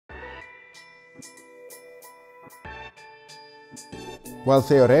Well,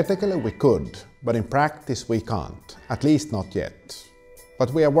 theoretically we could, but in practice we can't, at least not yet.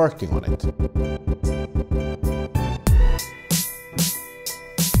 But we are working on it.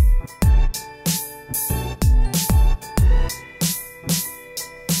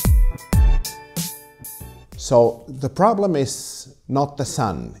 So the problem is not the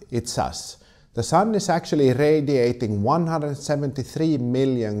sun, it's us. The sun is actually radiating 173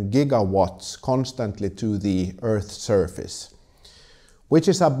 million gigawatts constantly to the Earth's surface, which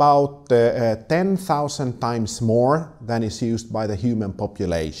is about 10,000 times more than is used by the human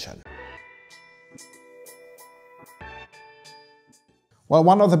population. Well,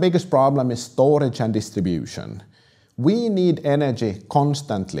 one of the biggest problems is storage and distribution. We need energy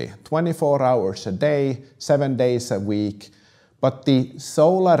constantly, 24 hours a day, 7 days a week, but the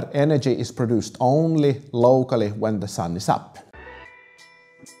solar energy is produced only locally when the sun is up.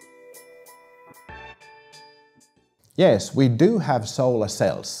 Yes, we do have solar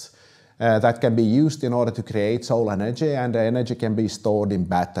cells that can be used in order to create solar energy, and the energy can be stored in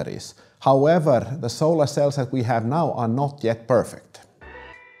batteries. However, the solar cells that we have now are not yet perfect.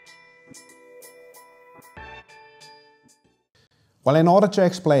 Well, in order to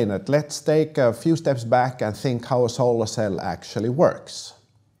explain it, let's take a few steps back and think how a solar cell actually works.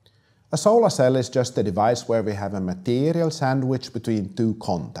 A solar cell is just a device where we have a material sandwiched between two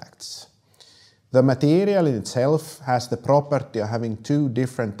contacts. The material in itself has the property of having two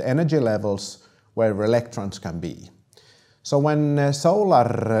different energy levels where electrons can be. So when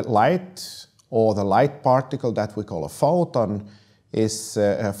solar light, or the light particle that we call a photon, is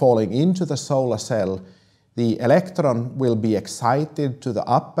falling into the solar cell, the electron will be excited to the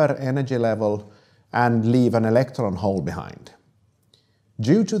upper energy level and leave an electron hole behind.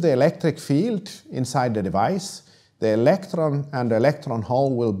 Due to the electric field inside the device, the electron and the electron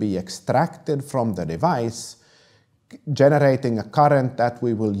hole will be extracted from the device, generating a current that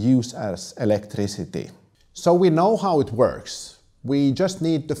we will use as electricity. So we know how it works. We just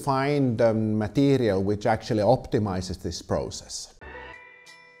need to find a material which actually optimizes this process.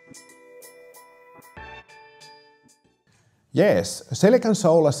 Yes, a silicon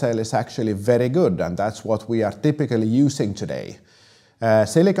solar cell is actually very good, and that's what we are typically using today.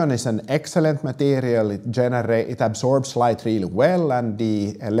 Silicon is an excellent material. It absorbs light really well, and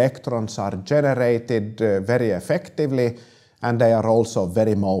the electrons are generated very effectively, and they are also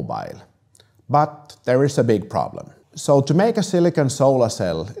very mobile. But there is a big problem. So to make a silicon solar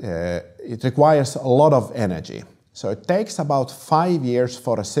cell, it requires a lot of energy. So it takes about 5 years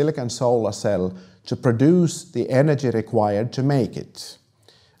for a silicon solar cell to produce the energy required to make it.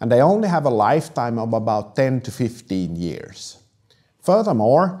 And they only have a lifetime of about 10 to 15 years.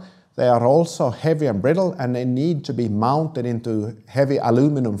 Furthermore, they are also heavy and brittle, and they need to be mounted into heavy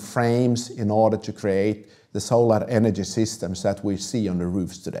aluminum frames in order to create the solar energy systems that we see on the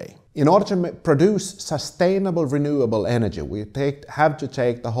roofs today. In order to produce sustainable renewable energy, we have to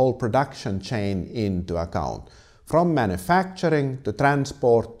take the whole production chain into account, from manufacturing to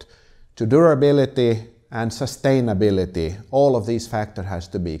transport to durability and sustainability. All of these factors has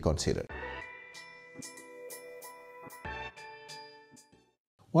to be considered.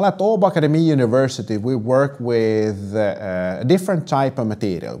 Well, at Åbo Akademi University we work with a different type of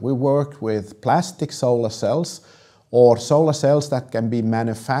material. We work with plastic solar cells, or solar cells that can be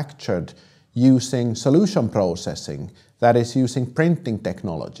manufactured using solution processing, that is using printing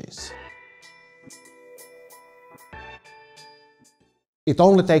technologies. It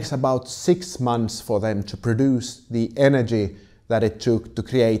only takes about 6 months for them to produce the energy that it took to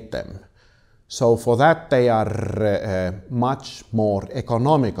create them. So for that they are much more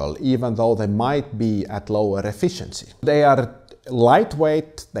economical, even though they might be at lower efficiency. They are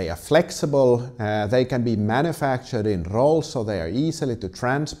lightweight, they are flexible, they can be manufactured in rolls, so they are easily to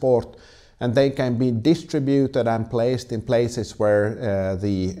transport, and they can be distributed and placed in places where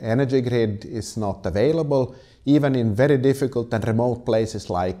the energy grid is not available, even in very difficult and remote places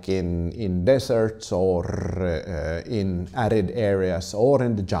like in deserts or in arid areas or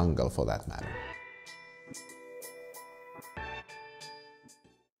in the jungle for that matter.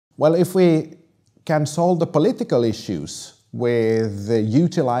 Well, if we can solve the political issues with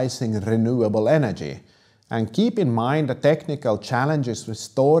utilizing renewable energy and keep in mind the technical challenges with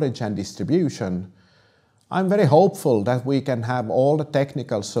storage and distribution, I'm very hopeful that we can have all the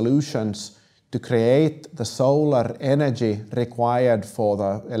technical solutions to create the solar energy required for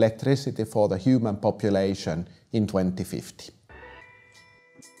the electricity for the human population in 2050.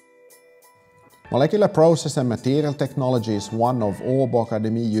 Molecular process and material technology is one of Åbo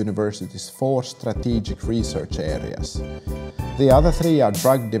Akademi University's 4 strategic research areas. The other 3 are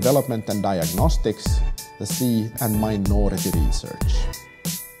drug development and diagnostics, the C, and minority research.